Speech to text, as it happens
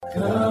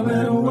Come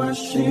and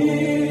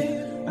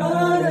worship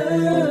at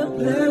a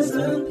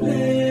pleasant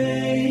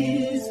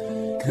place.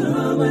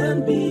 Come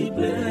and be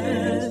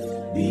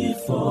blessed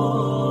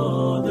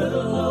before the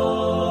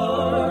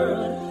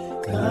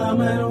Lord.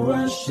 Come and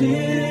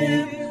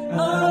worship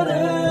at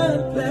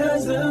a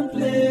pleasant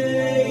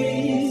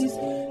place.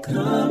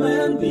 Come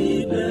and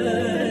be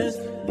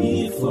blessed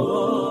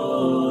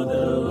before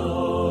the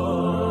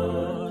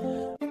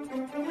Lord.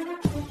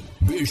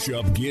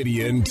 Bishop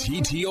Gideon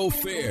T.T.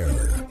 Fair,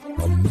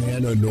 a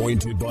man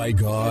anointed by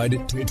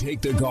God to take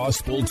the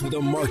gospel to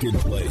the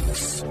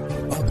marketplace.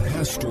 A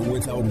pastor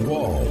without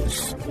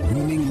walls,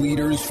 bringing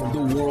leaders from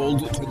the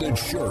world to the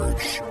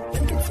church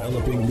and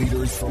developing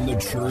leaders from the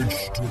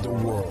church to the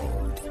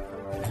world.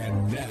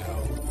 And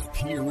now,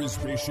 here is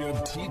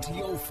Bishop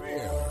T.T.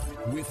 Fair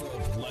with a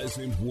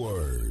pleasant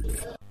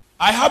word.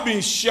 I have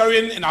been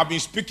sharing and I've been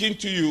speaking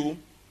to you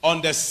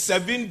on the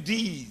 7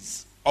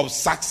 D's of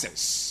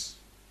success.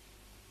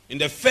 In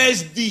the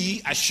first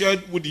D, I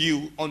shared with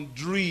you on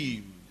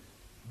dream.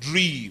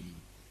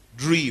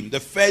 The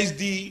first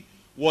D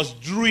was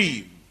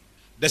dream.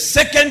 The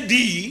second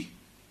D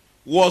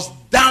was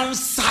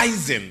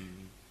downsizing.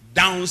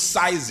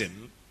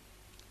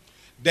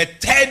 The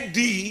third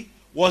D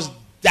was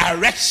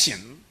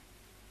direction.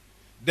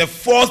 The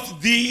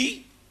fourth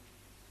D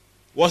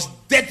was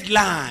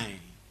deadlines.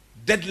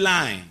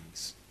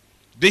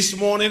 This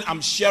morning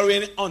I'm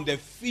sharing on the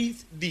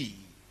fifth D.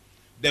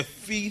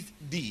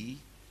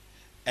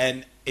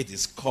 And it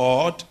is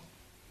called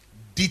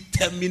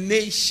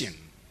determination.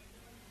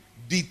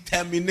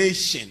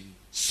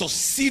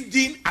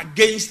 Succeeding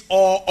against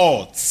all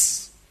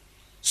odds.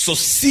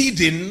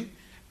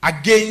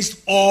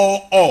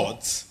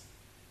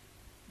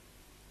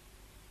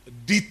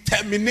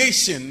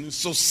 Determination,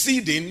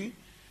 succeeding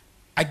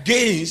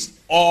against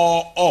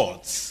all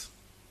odds.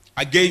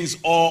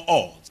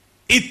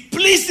 It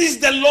pleases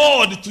the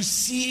Lord to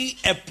see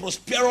a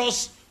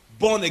prosperous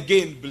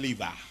born-again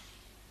believer.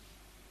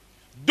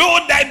 Though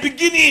thy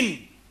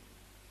beginning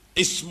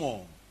is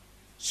small,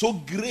 so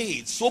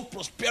great, so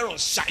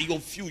prosperous shall your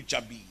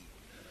future be.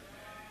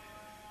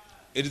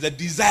 It is the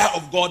desire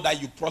of God that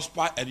you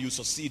prosper and you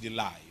succeed in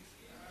life.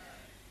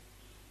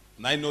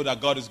 And I know that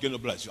God is going to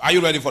bless you. Are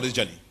you ready for this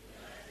journey?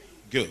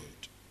 Good.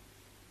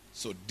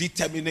 So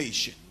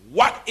determination.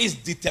 What is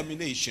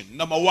determination?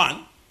 Number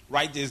one,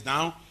 write this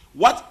down.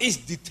 What is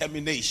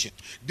determination?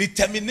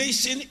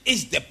 Determination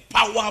is the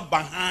power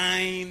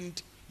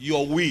behind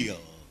your will.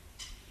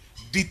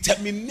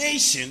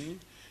 Determination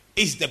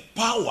is the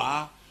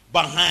power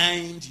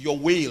behind your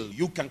will.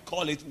 You can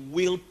call it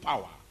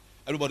willpower.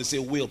 Everybody say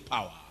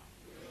willpower.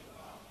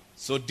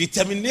 So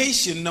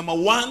determination, number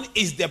one,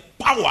 is the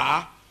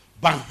power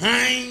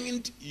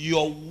behind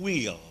your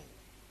will.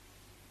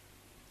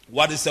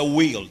 What is a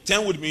will?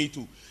 Turn with me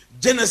to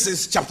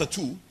Genesis chapter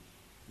 2.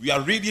 We are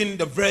reading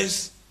the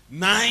verse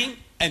 9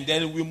 and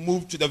then we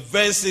move to the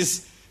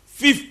verses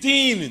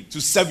 15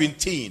 to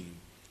 17.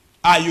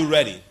 Are you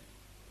ready?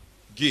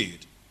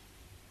 Good.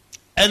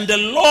 And the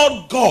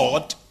Lord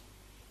God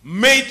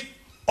made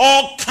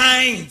all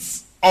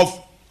kinds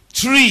of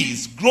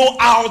trees grow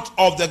out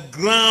of the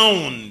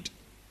ground.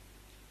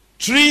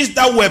 Trees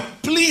that were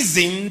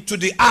pleasing to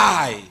the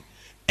eye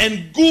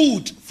and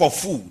good for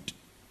food.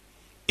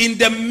 In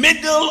the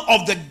middle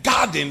of the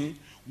garden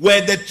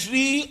were the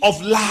tree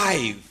of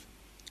life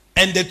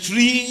and the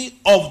tree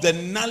of the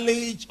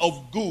knowledge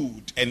of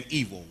good and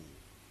evil.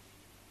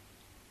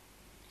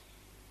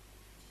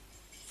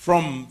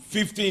 From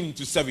 15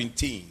 to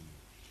 17.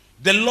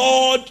 The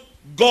Lord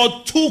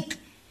God took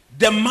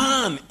the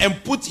man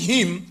and put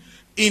him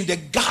in the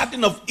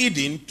Garden of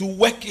Eden to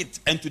work it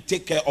and to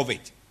take care of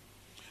it.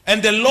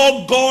 And the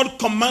Lord God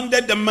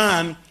commanded the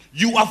man,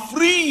 you are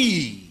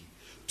free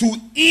to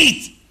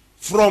eat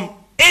from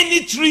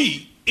any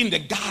tree in the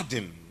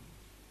garden.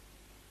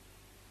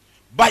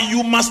 But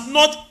you must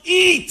not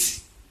eat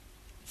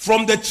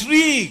from the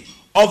tree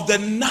of the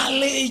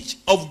knowledge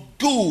of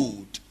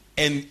good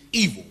and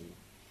evil.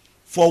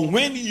 For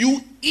when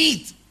you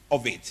eat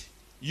of it,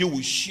 you will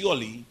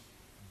surely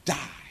die.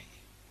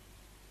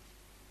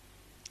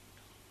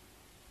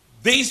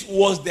 This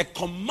was the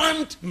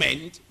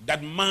commandment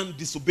that man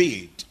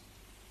disobeyed.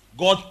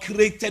 God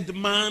created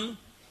man,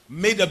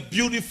 made a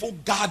beautiful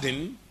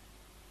garden.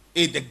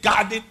 In the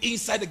garden,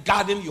 inside the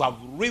garden, you have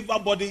river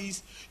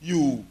bodies.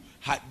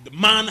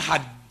 Man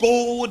had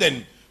gold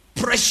and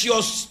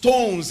precious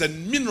stones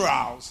and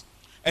minerals.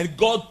 And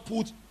God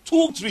put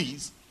 2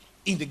 trees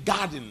in the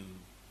garden.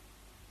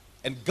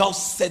 And God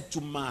said to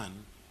man,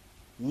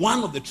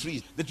 one of the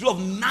trees, the tree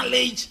of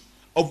knowledge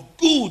of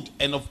good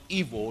and of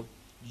evil,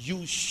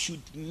 you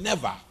should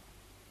never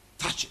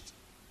touch it.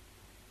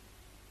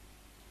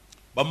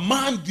 But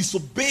man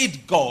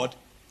disobeyed God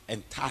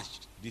and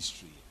touched this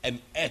tree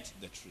and ate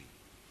the tree.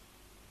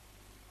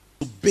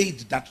 Obeyed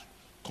that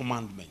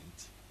commandment.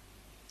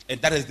 And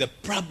that is the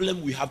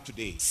problem we have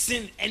today.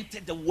 Sin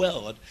entered the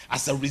world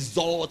as a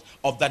result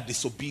of that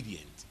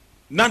disobedience.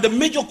 Now the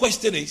major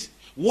question is,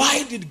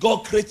 why did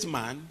God create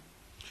man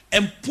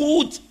and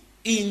put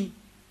in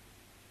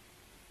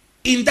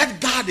in that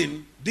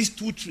garden these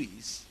two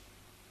trees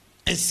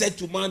and said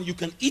to man, you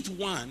can eat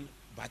one,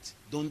 but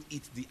don't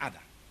eat the other.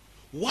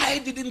 Why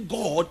didn't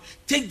God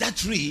take that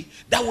tree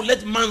that will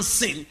let man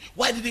sin?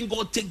 Why didn't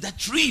God take that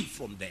tree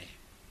from there?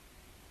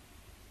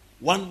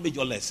 One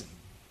major lesson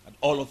that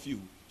all of you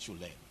should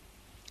learn.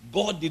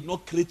 God did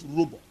not create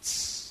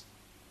robots.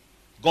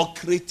 God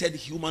created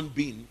human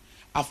being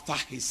after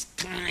his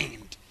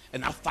kind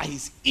and after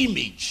his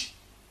image,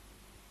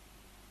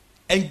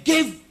 and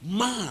gave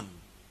man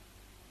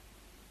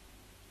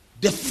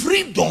the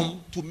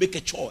freedom to make a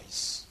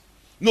choice.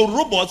 No,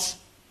 robots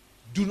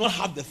do not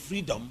have the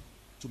freedom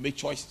to make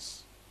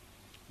choices.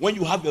 When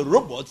you have a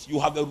robot, you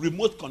have a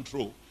remote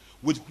control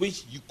with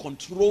which you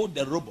control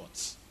the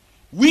robots.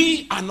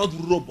 We are not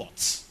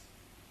robots.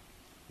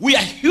 We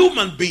are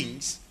human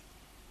beings,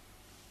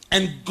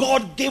 and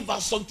God gave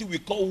us something we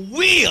call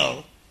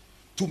will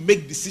to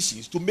make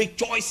decisions, to make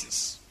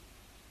choices.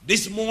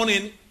 This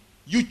morning,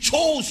 you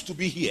chose to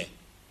be here.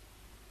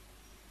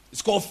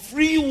 It's called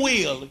free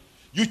will.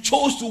 You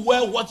chose to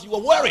wear what you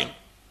were wearing.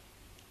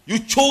 You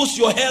chose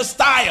your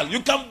hairstyle.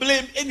 You can't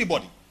blame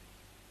anybody.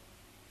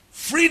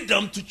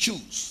 Freedom to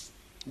choose.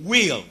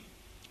 Will.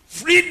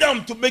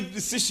 Freedom to make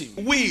decisions.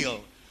 Will.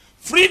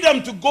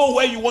 Freedom to go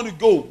where you want to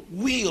go.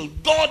 Will.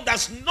 God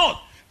does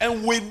not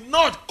and will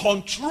not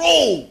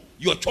control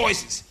your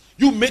choices.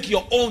 You make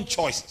your own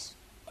choices.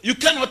 You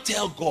cannot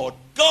tell God,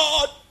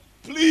 God,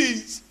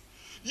 please,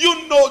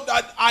 you know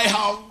that I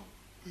have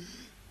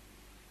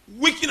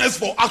weakness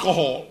for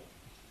alcohol.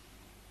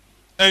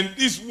 And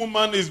this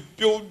woman is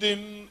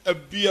building a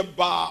beer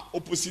bar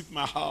opposite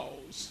my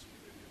house.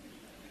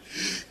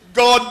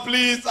 God,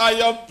 please, I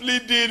am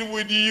pleading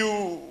with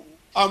you.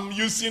 I'm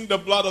using the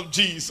blood of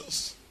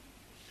Jesus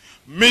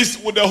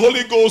mixed with the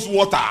Holy Ghost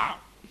water.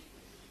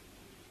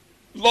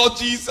 Lord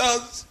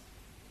Jesus,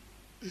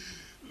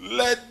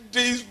 let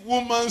this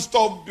woman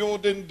stop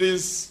building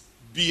this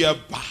beer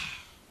bar.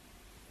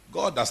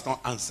 God does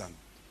not answer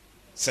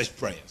such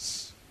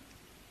prayers.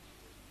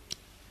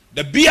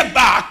 The beer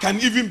bar can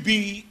even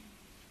be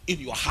in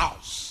your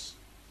house,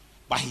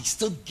 but he's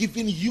still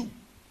giving you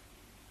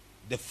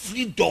the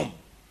freedom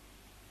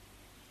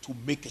to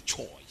make a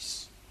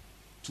choice,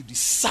 to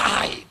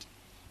decide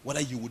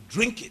whether you would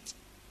drink it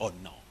or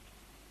not.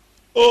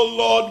 Oh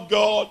Lord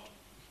God,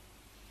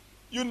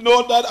 you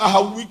know that I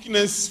have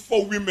weakness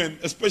for women,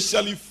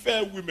 especially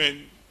fair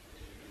women.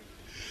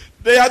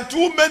 There are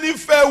too many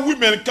fair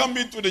women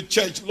coming to the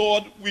church.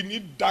 Lord, we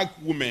need dark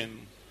women.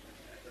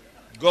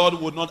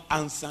 God will not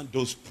answer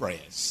those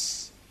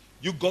prayers.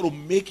 You got to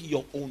make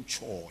your own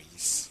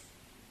choice.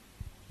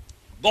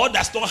 God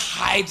does not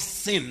hide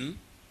sin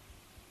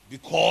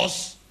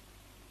because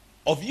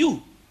of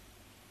you.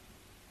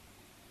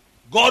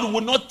 God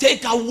will not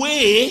take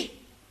away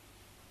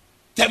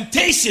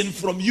temptation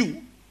from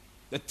you.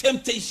 The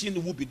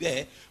temptation will be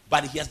there,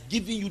 but he has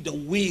given you the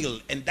will,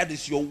 and that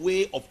is your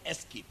way of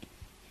escape.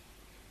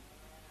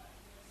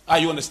 Are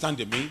you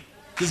understanding me?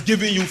 He's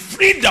giving you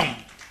freedom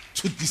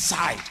to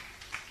decide.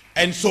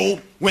 And so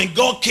when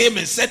God came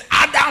and said,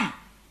 Adam,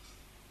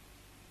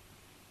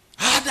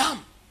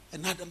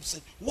 and Adam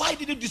said, why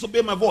did you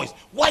disobey my voice?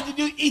 Why did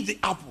you eat the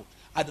apple?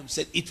 Adam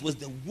said, it was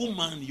the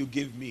woman you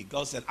gave me.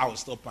 God said, I will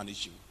still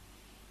punish you.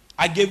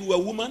 I gave you a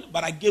woman,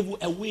 but I gave you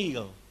a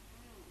will.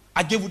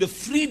 I gave you the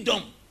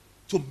freedom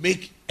to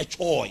make a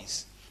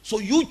choice. So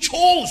you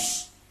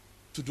chose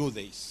to do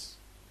this.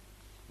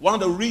 One of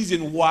the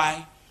reasons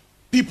why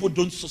people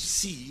don't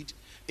succeed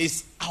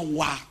is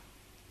our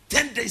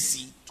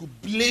tendency to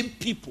blame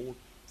people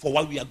for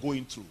what we are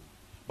going through.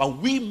 But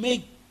we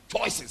make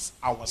choices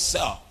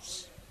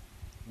ourselves.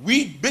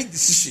 We make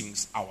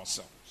decisions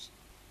ourselves.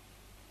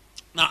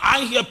 Now,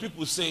 I hear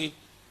people say,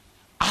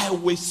 I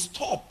will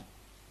stop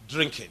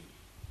drinking.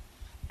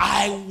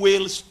 I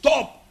will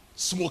stop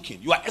smoking.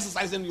 You are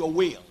exercising your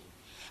will.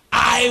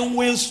 I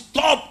will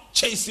stop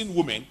chasing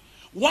women.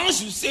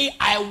 Once you say,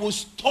 I will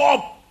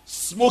stop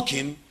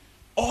smoking,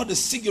 all the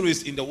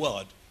cigarettes in the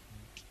world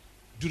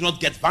do not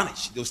get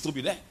vanished. They'll still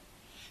be there.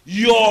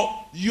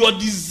 Your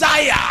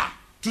desire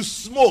to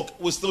smoke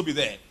will still be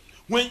there.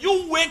 When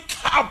you wake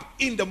up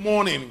in the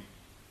morning,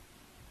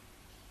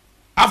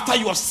 after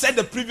you have said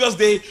the previous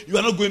day, you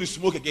are not going to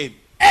smoke again.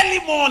 Early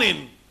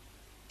morning,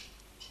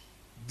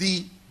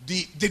 the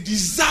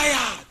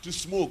desire to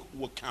smoke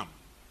will come.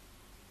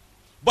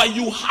 But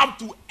you have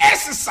to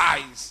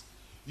exercise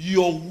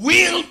your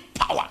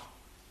willpower.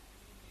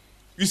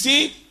 You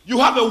see, you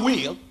have a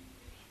will,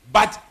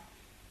 but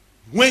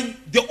when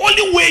the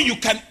only way you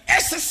can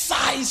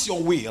exercise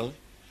your will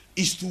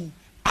is to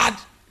add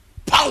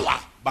power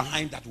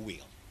behind that will.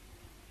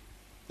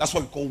 That's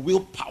what we call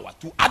willpower,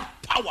 to add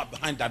power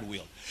behind that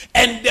will.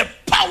 And the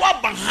power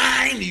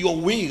behind your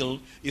will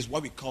is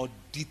what we call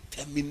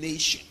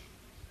determination.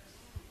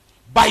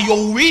 By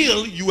your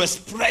will, you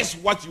express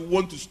what you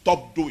want to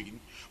stop doing.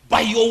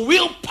 By your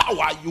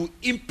willpower, you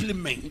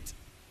implement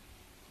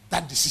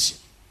that decision.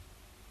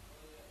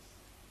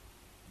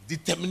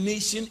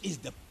 Determination is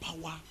the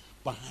power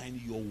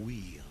behind your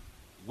will.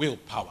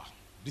 Willpower,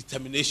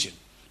 determination,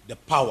 the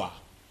power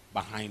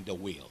behind the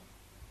wheel.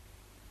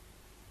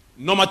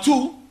 Number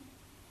 2,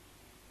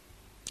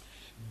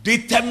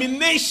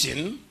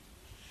 determination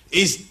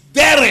is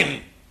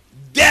daring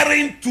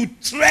to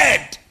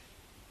tread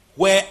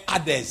where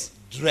others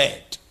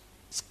dread.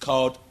 It's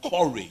called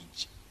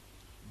courage.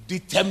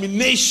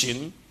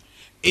 Determination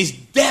is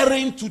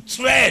daring to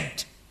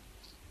tread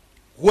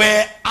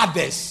where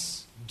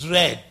others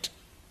dread.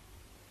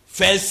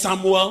 1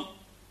 Samuel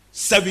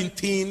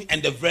 17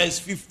 and the verse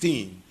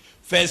 15.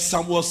 1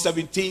 Samuel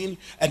 17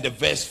 and the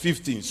verse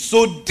 15.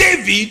 So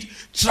David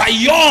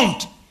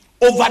triumphed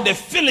over the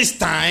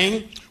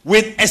Philistine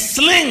with a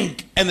sling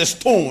and a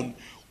stone,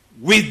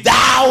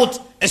 without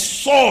a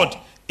sword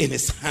in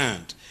his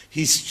hand.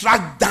 He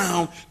struck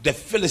down the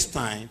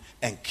Philistine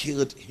and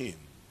killed him.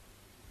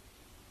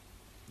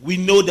 We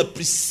know the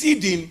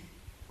preceding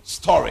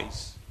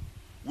stories.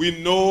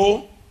 We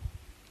know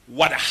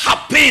what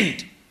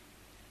happened.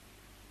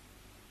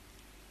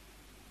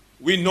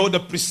 We know the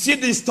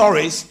preceding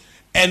stories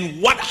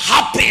and what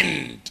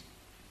happened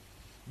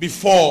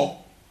before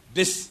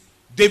this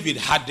David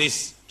had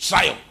this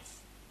triumph.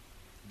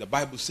 The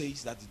Bible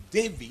says that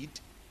David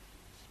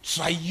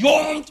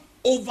triumphed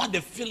over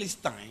the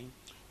Philistine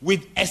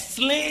with a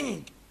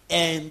sling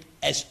and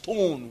a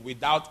stone,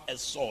 without a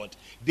sword.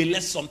 They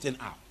left something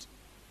out.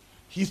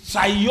 He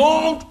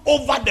triumphed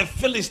over the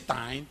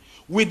Philistine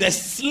with a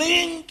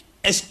sling,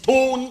 a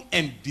stone,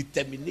 and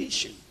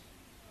determination.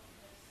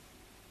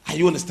 Are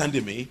you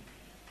understanding me?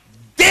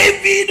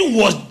 David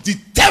was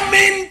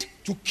determined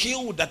to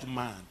kill that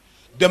man.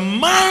 The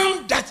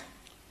man that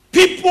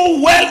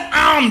people well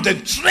armed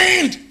and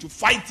trained to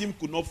fight him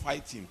could not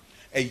fight him.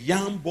 A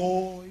young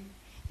boy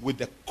with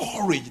the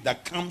courage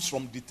that comes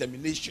from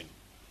determination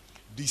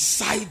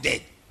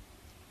decided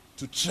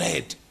to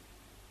tread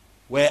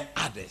where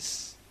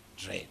others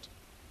tread.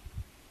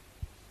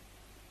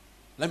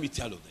 Let me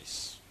tell you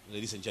this,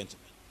 ladies and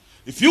gentlemen.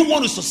 If you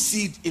want to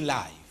succeed in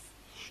life,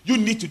 you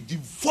need to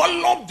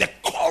develop the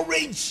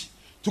courage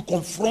to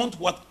confront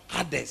what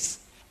others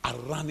are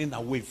running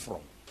away from.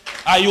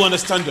 Are you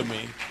understanding me?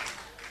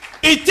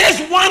 It takes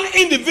one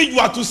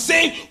individual to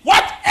say,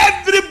 what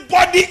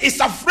everybody is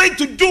afraid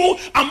to do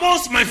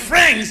amongst my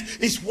friends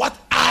is what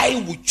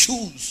I would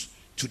choose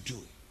to do.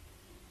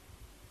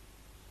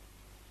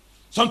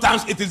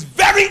 Sometimes it is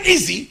very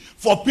easy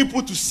for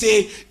people to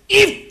say,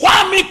 if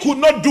Kwame could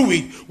not do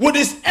it with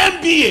his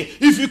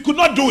MBA, if he could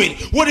not do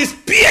it with his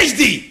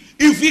PhD,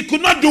 if he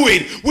could not do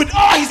it with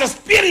all his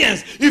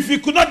experience, if he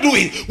could not do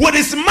it with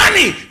his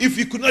money, if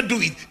he could not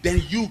do it,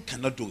 then you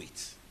cannot do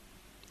it.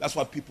 That's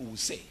what people will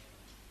say.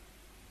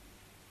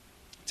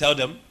 Tell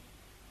them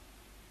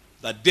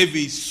that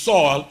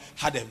Saul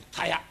had an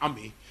entire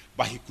army,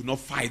 but he could not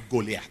fight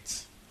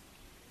Goliath.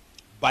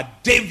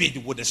 But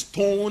David, with a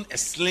stone, a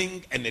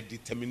sling, and a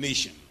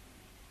determination,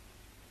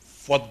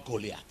 fought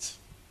Goliath.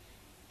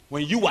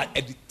 When you are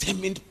a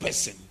determined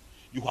person,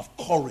 you have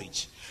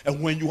courage.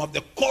 And when you have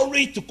the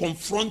courage to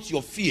confront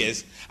your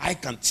fears, I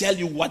can tell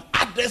you what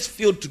others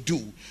fail to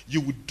do,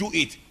 you will do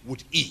it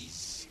with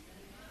ease.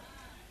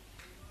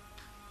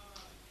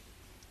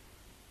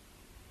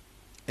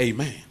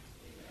 Amen.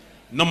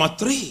 Number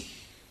 3,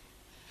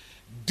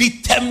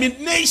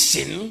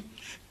 determination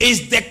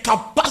is the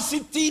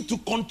capacity to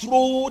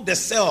control the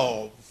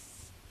self.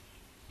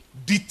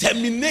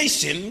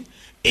 Determination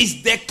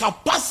is the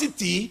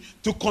capacity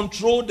to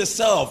control the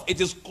self.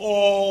 It is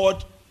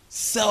called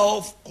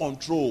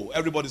self-control.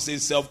 Everybody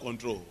says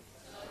self-control.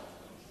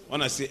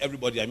 When I say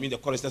everybody, I mean the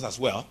choristers as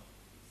well.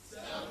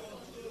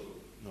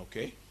 Self-control.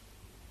 Okay.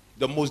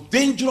 The most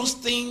dangerous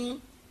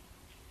thing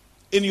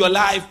in your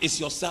life is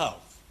yourself.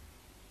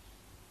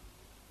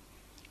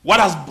 What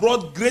has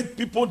brought great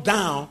people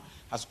down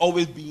has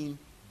always been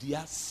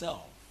their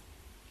self.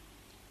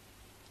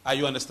 Are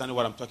you understanding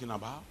what I'm talking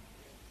about?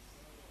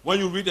 When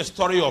you read the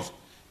story of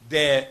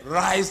the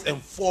rise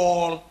and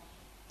fall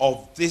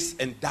of this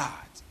and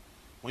that,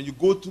 when you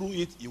go through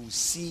it, you will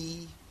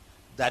see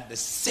that the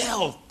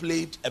self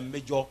played a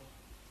major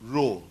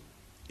role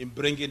in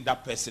bringing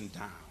that person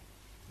down.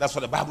 That's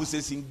what the Bible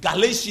says in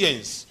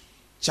Galatians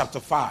chapter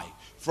 5,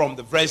 from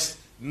the verse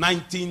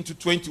 19 to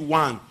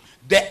 21.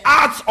 The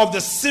acts of the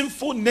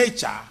sinful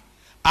nature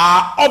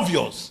are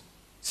obvious: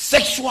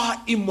 sexual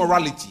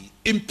immorality,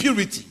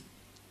 impurity,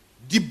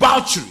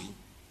 debauchery,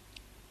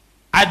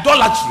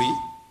 idolatry,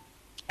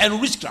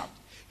 and witchcraft,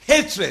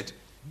 hatred,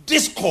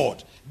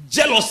 discord,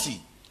 jealousy,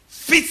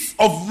 fits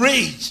of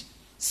rage,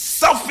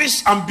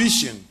 selfish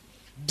ambition,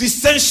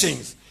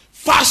 dissensions,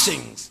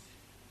 factions,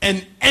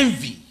 and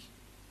envy,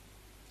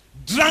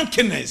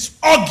 drunkenness,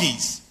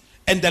 orgies,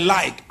 and the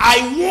like.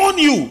 I warn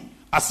you,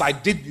 as I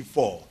did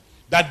before,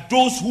 that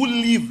those who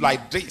live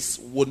like this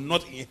will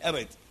not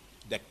inherit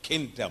the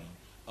kingdom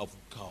of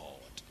God.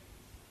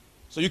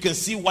 So you can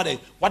see what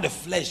the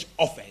flesh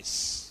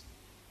offers.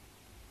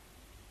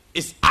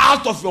 It's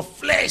out of your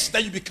flesh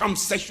that you become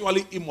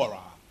sexually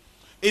immoral.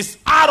 It's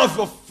out of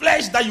your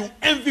flesh that you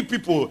envy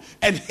people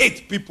and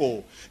hate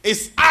people.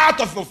 It's out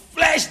of your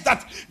flesh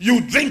that you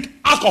drink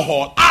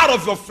alcohol. Out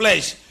of your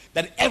flesh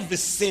that every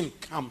sin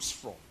comes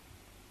from.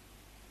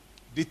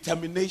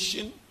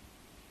 Determination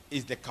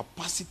is the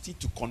capacity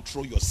to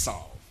control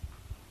yourself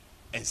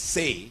and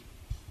say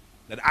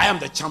that I am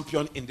the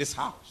champion in this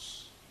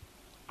house.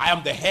 I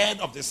am the head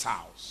of this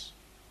house.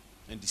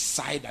 And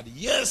decide that,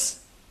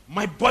 yes,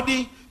 my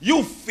body,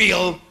 you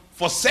feel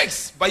for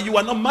sex, but you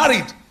are not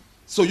married.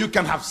 So you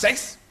can have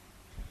sex.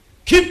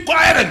 Keep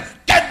quiet and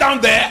get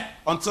down there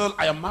until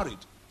I am married.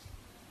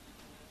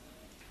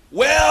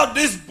 Well,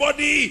 this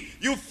body,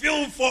 you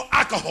feel for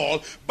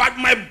alcohol, but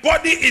my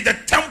body is the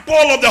temple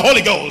of the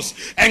Holy Ghost,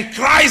 and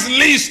Christ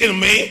lives in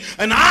me,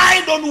 and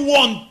I don't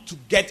want to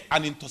get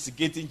an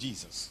intoxicating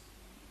Jesus.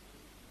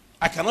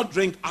 I cannot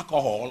drink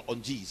alcohol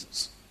on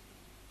Jesus.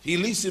 He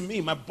lives in me.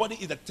 My body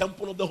is the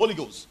temple of the Holy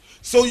Ghost.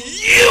 So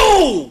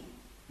you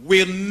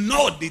will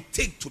not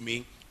dictate to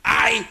me.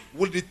 I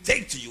will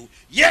dictate to you.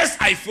 Yes,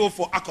 I feel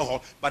for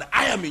alcohol, but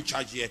I am in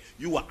charge here.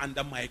 You are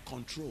under my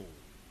control.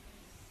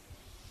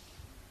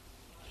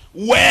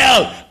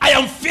 Well, I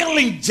am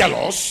feeling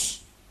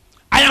jealous.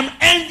 I am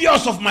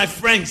envious of my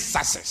friend's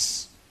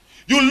success.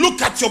 You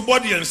look at your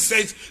body and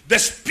say, the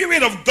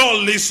Spirit of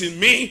God lives in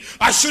me.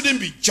 I shouldn't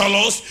be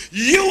jealous.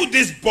 You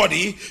this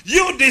body,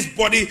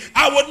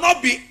 I would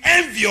not be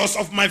envious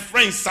of my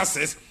friend's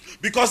success,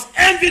 because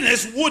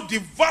enviness would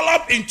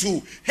develop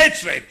into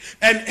hatred,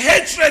 and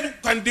hatred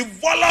can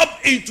develop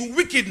into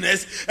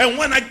wickedness. And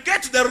when I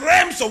get to the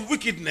realms of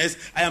wickedness,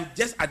 I am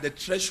just at the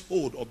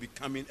threshold of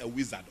becoming a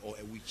wizard or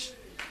a witch.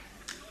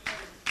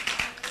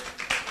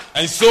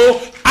 And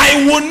so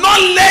I will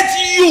not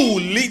let you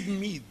lead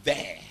me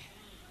there.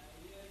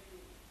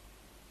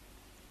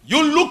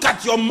 You look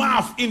at your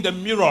mouth in the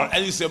mirror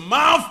and you say,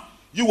 mouth,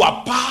 you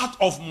are part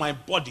of my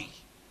body.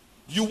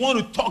 You want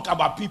to talk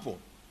about people.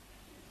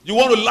 You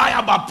want to lie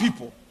about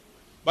people.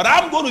 But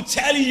I'm going to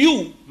tell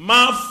you,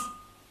 mouth,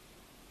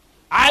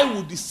 I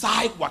will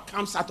decide what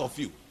comes out of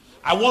you.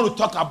 I want to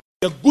talk about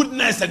the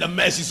goodness and the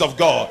mercies of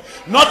God.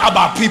 Not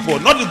about people.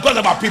 Not the God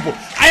about people.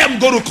 I am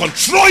going to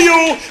control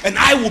you and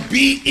I will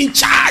be in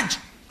charge.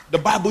 The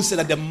Bible said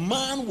that the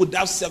man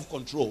without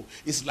self-control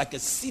is like a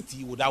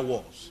city without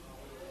walls.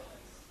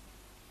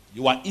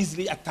 You are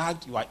easily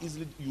attacked.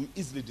 You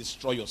easily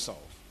destroy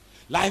yourself.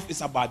 Life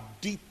is about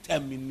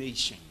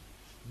determination.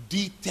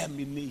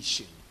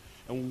 Determination.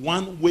 And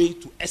one way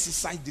to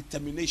exercise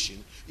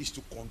determination is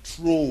to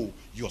control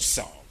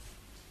yourself.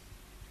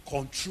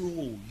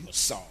 Control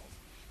yourself.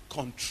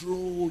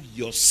 Control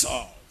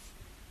yourself.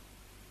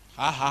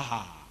 Ha ha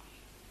ha.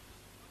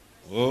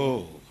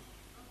 Oh.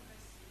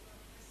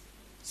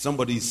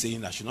 Somebody is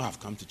saying I should not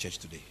have come to church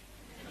today.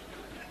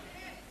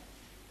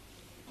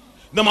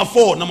 Number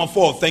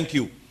four, thank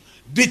you.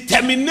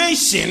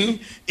 Determination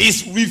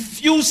is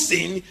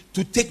refusing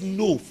to take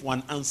no for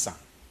an answer.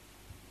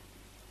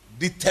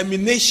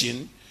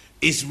 Determination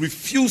is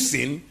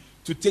refusing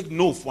to take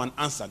no for an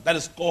answer. That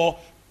is called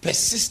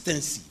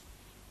persistency.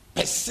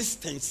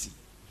 Persistency.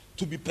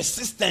 To be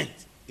persistent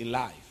in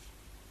life.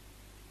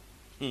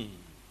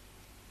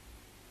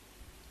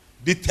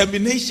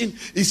 Determination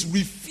is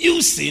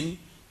refusing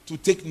to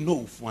take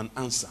no for an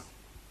answer.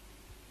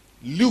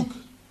 Luke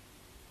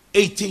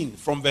 18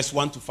 from verse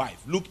 1 to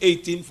 5. Luke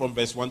 18 from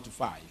verse 1 to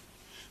 5.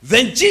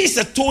 Then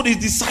Jesus told his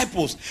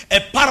disciples a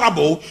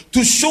parable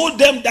to show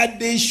them that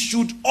they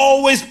should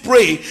always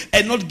pray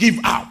and not give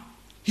up.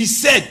 He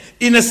said,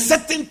 in a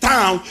certain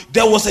town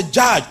there was a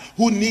judge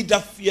who neither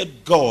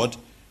feared God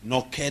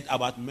nor cared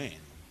about men.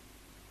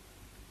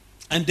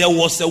 And there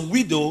was a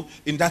widow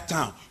in that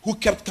town who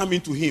kept coming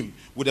to him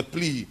with a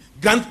plea,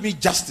 grant me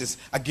justice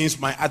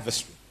against my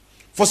adversary.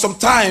 For some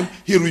time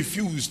he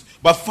refused,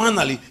 but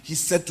finally he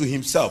said to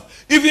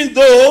himself, even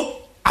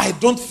though I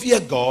don't fear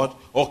God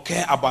or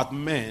care about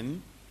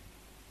men,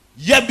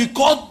 yet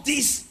because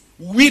this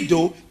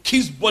widow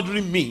keeps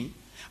bothering me,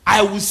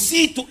 I will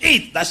see to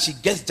it that she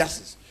gets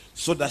justice,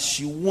 so that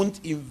she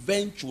won't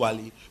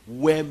eventually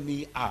wear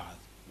me out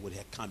with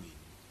her coming.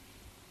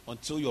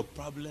 Until your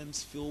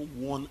problems feel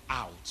worn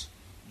out,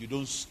 you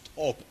don't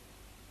stop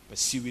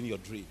pursuing your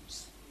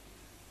dreams.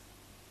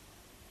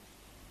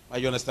 Are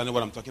you understanding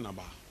what I'm talking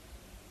about?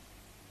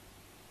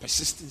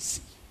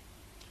 Persistency.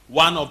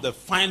 One of the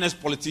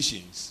finest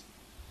politicians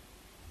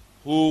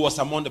who was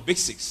among the big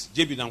six,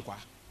 J.B. Dankwa,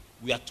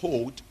 we are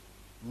told,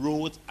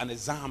 wrote an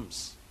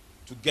exams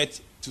to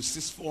get to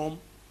sixth form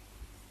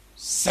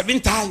 7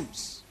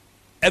 times.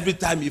 Every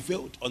time he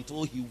failed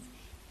until he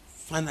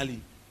finally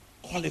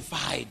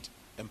qualified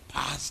and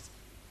passed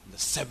the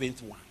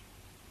 7th one.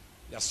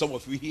 There are some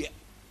of you here.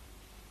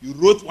 You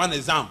wrote one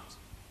exam,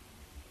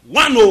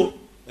 1-0,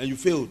 and you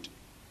failed.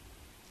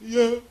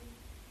 Yeah,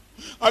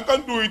 I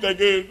can't do it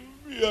again.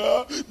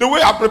 Yeah, the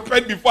way I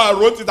prepared before I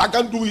wrote it, I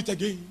can't do it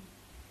again.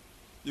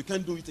 You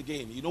can't do it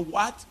again. You know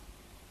what?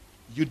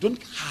 You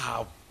don't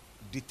have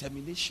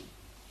determination.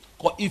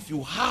 Because if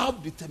you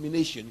have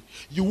determination,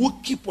 you will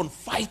keep on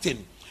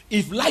fighting.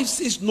 If life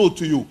says no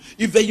to you,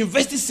 if the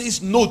university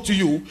says no to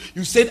you,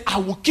 you said, I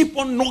will keep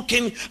on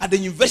knocking at the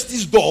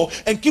university's door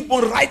and keep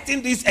on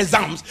writing these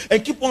exams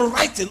and keep on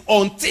writing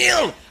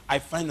until I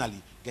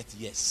finally get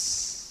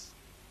yes.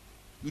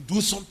 You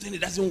do something, it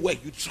doesn't work.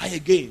 You try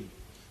again.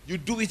 You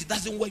do it, it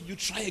doesn't work, you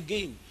try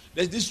again.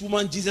 There's this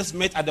woman Jesus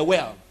met at the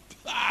well.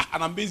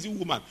 An amazing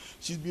woman.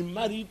 She's been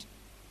married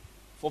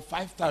for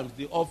 5 times.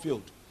 They all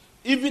failed.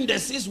 Even the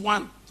 6th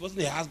one, it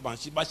wasn't her husband,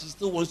 but she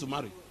still wants to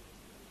marry. It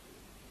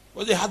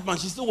was her husband,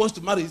 she still wants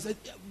to marry. He said,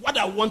 what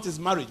I want is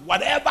marriage.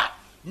 Whatever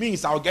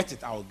means I'll get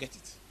it, I'll get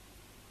it.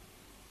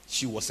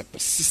 She was a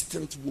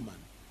persistent woman.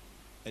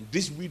 And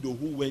this widow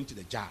who went to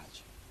the judge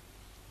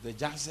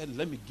said,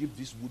 let me give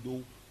this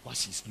widow what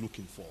she's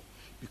looking for.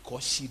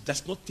 Because she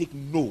does not take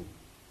no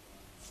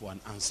for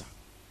an answer.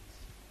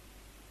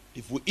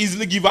 If we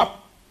easily give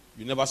up,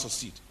 you never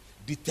succeed.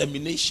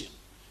 Determination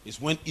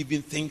is when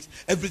even things,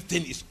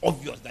 everything is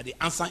obvious that the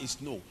answer is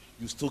no,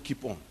 you still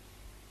keep on.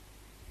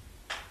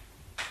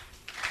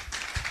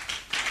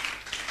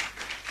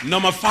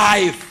 Number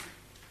 5,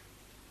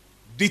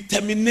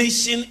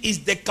 determination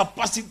is the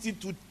capacity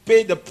to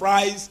pay the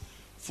price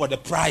for the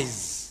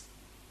prize.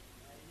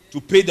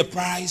 To pay the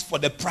price for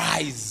the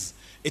prize.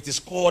 It is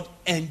called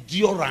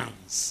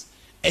endurance.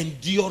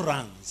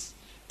 Endurance.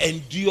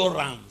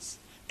 Endurance.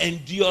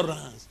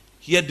 Endurance.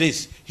 Hear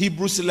this.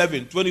 Hebrews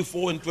 11,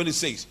 24 and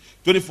 26.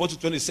 24 to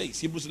 26.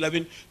 Hebrews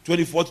 11,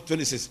 24 to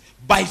 26.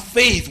 By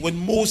faith, when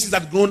Moses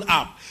had grown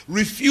up,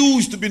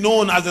 refused to be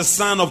known as the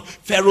son of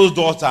Pharaoh's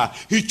daughter,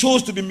 he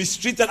chose to be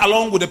mistreated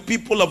along with the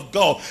people of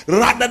God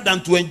rather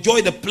than to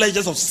enjoy the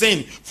pleasures of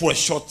sin for a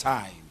short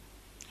time.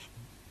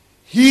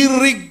 He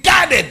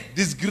regarded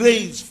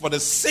disgrace for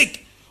the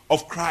sake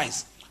of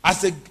Christ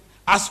as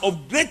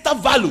of greater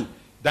value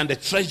than the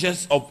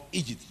treasures of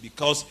Egypt,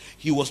 because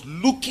he was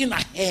looking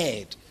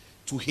ahead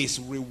to his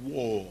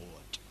reward.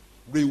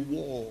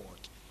 Reward.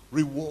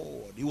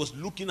 He was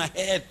looking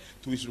ahead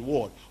to his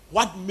reward.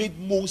 What made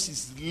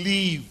Moses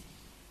leave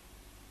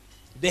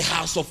the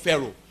house of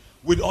Pharaoh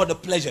with all the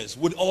pleasures,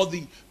 with all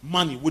the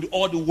money, with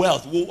all the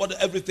wealth, with all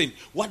the everything?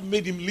 What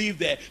made him leave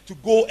there to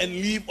go and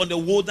live on the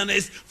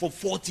wilderness for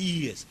 40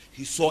 years?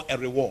 He saw a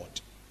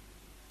reward.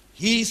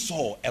 He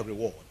saw a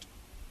reward.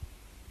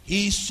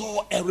 He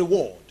saw a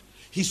reward.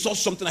 He saw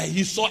something,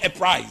 he saw a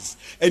prize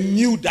and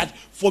knew that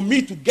for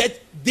me to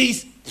get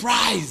this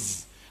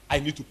prize, I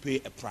need to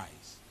pay a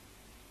price.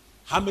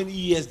 How many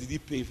years did he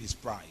pay his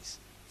price?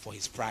 For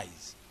his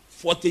prize.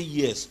 40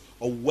 years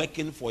of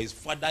working for his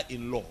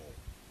father-in-law.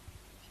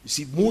 You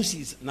see,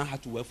 Moses now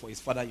had to work for his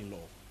father-in-law.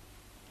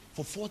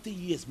 For 40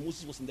 years,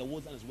 Moses was in the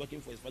wilderness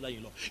working for his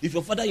father-in-law. If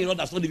your father-in-law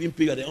does not even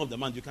pay you at the end of the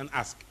month, you can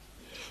ask.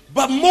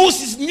 But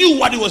Moses knew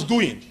what he was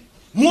doing.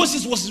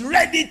 Moses was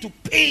ready to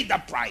pay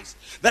that price.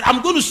 That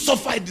I'm going to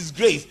suffer a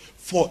disgrace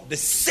for the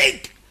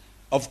sake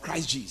of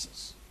Christ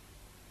Jesus.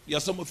 There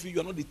are some of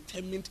you are not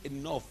determined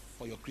enough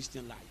for your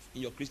Christian life.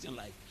 In your Christian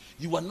life,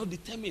 you are not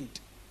determined.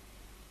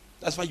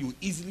 That's why you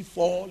easily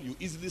fall, you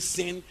easily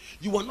sin.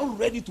 You are not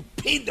ready to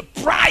pay the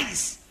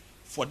price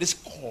for this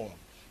call.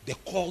 The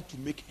call to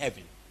make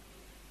heaven.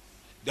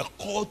 The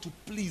call to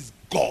please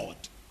God.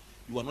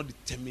 You are not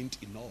determined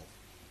enough.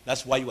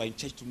 That's why you are in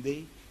church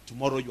today.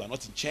 Tomorrow you are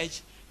not in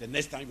church. The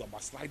next time you are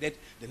backslided.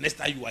 The next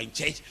time you are in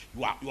church,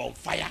 you are on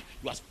fire.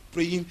 You are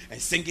praying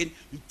and singing.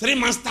 3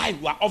 months time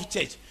you are off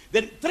church.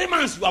 Then 3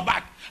 months you are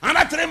back.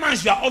 Another 3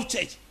 months you are off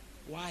church.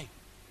 Why?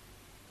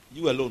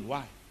 You alone.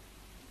 Why?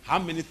 How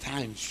many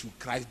times should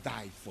Christ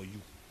die for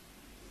you?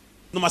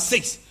 Number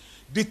 6,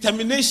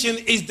 determination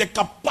is the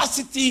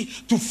capacity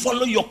to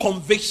follow your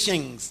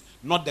convictions,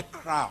 not the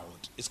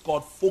crowd. It's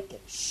called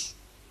focus.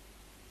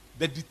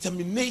 The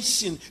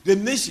determination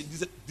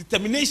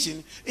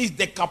is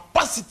the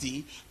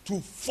capacity to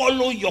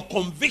follow your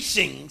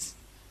convictions,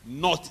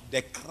 not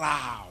the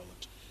crowd.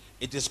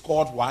 It is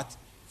called what?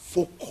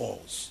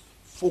 Focus.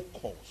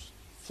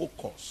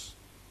 Focus.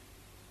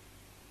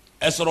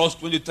 Exodus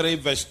 23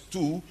 verse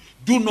 2.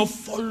 Do not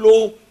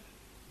follow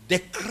the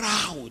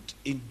crowd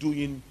in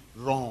doing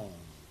wrong.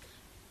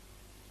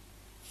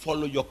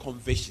 Follow your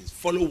convictions.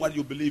 Follow what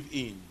you believe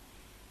in.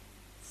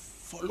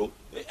 Follow.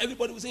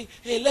 Everybody will say,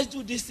 hey, let's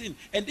do this thing.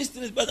 And this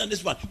thing is better than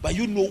this one. But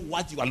you know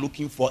what you are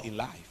looking for in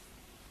life.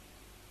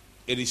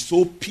 It is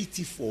so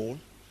pitiful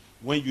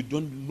when you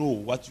don't know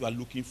what you are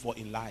looking for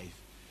in life.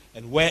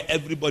 And where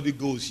everybody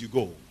goes, you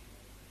go.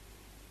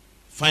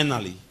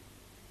 Finally,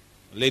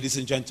 ladies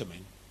and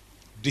gentlemen,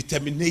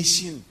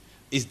 determination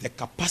is the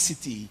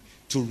capacity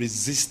to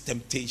resist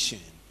temptation.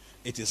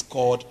 It is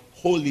called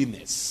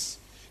holiness.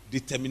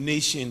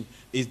 Determination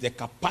is the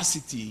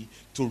capacity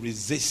to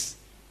resist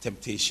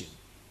temptation.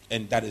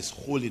 And that is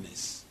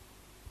holiness.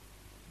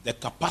 The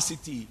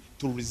capacity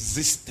to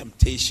resist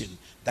temptation.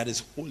 That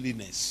is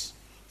holiness.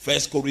 1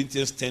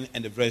 Corinthians 10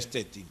 and verse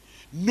 13.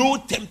 No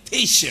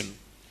temptation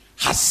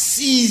has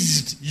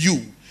seized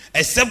you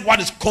except what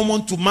is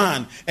common to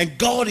man. And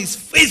God is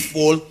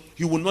faithful.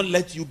 He will not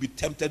let you be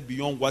tempted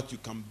beyond what you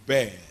can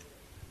bear.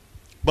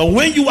 But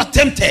when you are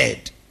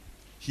tempted,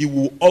 he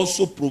will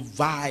also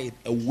provide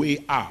a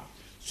way out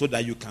so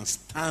that you can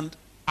stand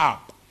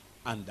up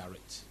under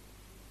it.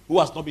 Who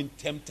has not been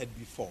tempted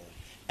before?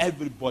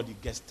 Everybody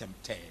gets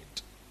tempted.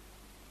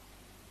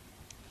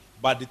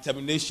 But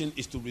determination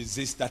is to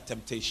resist that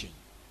temptation.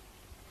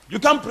 You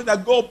can't pray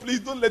that, God, please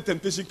don't let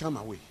temptation come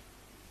away.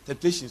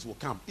 temptations will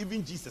come.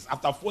 Even Jesus,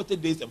 after 40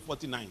 days and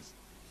 40 nights,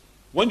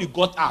 when he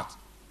got out,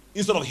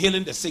 instead of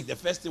healing the sick, the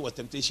first thing was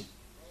temptation.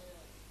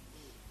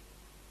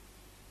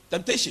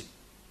 Temptation.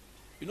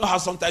 You know how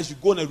sometimes you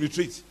go on a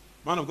retreat.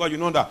 Man of God, you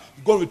know that.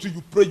 You go on a retreat,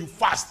 you pray, you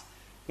fast.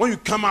 When you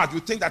come out, you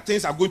think that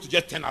things are going to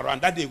just turn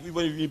around. That day,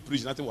 when you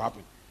preach, nothing will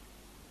happen.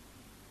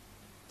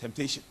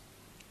 Temptation.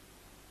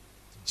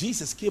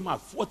 Jesus came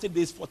out 40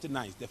 days, 40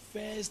 nights. The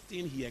first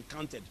thing he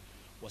encountered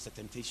was a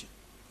temptation.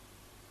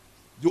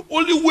 The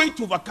only way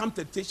to overcome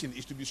temptation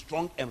is to be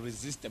strong and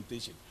resist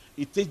temptation.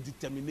 It takes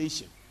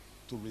determination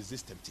to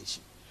resist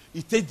temptation.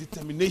 It takes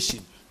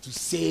determination to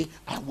say,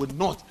 I will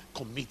not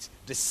commit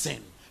the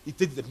sin. It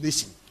takes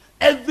determination.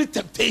 Every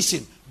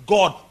temptation,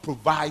 God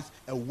provides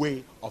a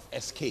way of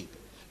escape.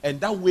 And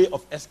that way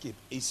of escape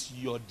is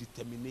your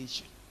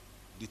determination.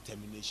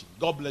 Determination.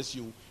 God bless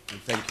you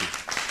and thank you.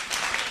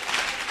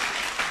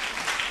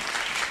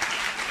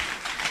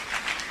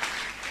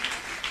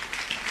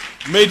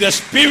 May the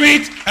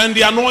spirit and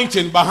the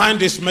anointing behind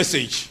this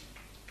message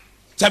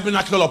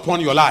tabernacle upon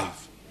your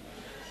life.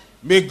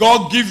 May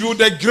God give you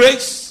the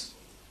grace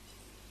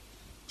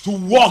to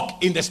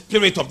walk in the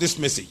spirit of this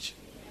message.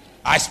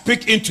 I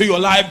speak into your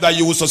life that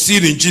you will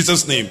succeed in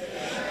Jesus' name.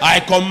 I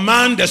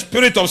command the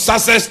spirit of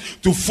success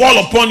to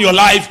fall upon your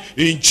life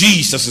in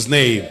Jesus'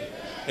 name.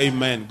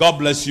 Amen. God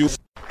bless you.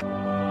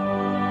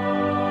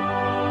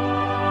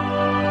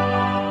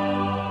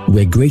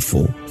 We're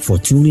grateful for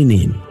tuning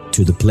in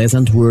to the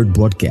Pleasant Word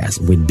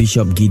broadcast with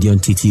Bishop Gideon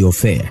T.T.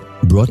 Ofair,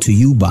 brought to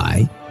you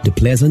by The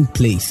Pleasant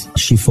Place,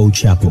 Shifo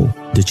Chapel,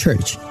 the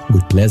church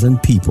with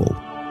pleasant people.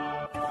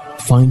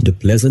 Find The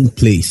Pleasant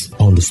Place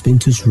on the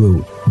Spintus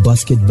Road,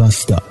 Basket Bus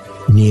Stop,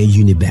 near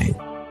Unibank.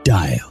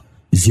 Dial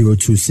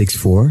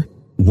 0264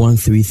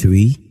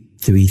 133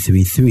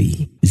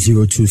 333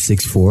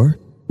 0264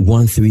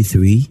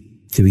 133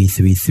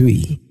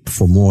 333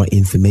 for more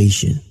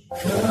information.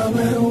 Come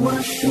and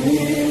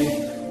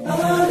worship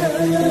at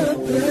a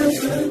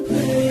pleasant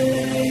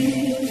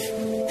place.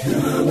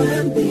 Come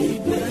and be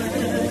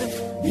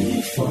blessed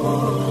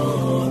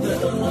before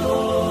the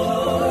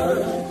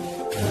Lord.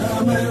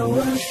 Come and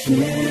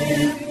worship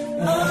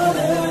at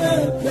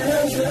a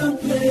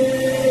pleasant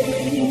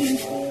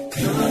place.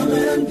 Come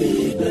and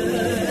be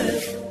blessed.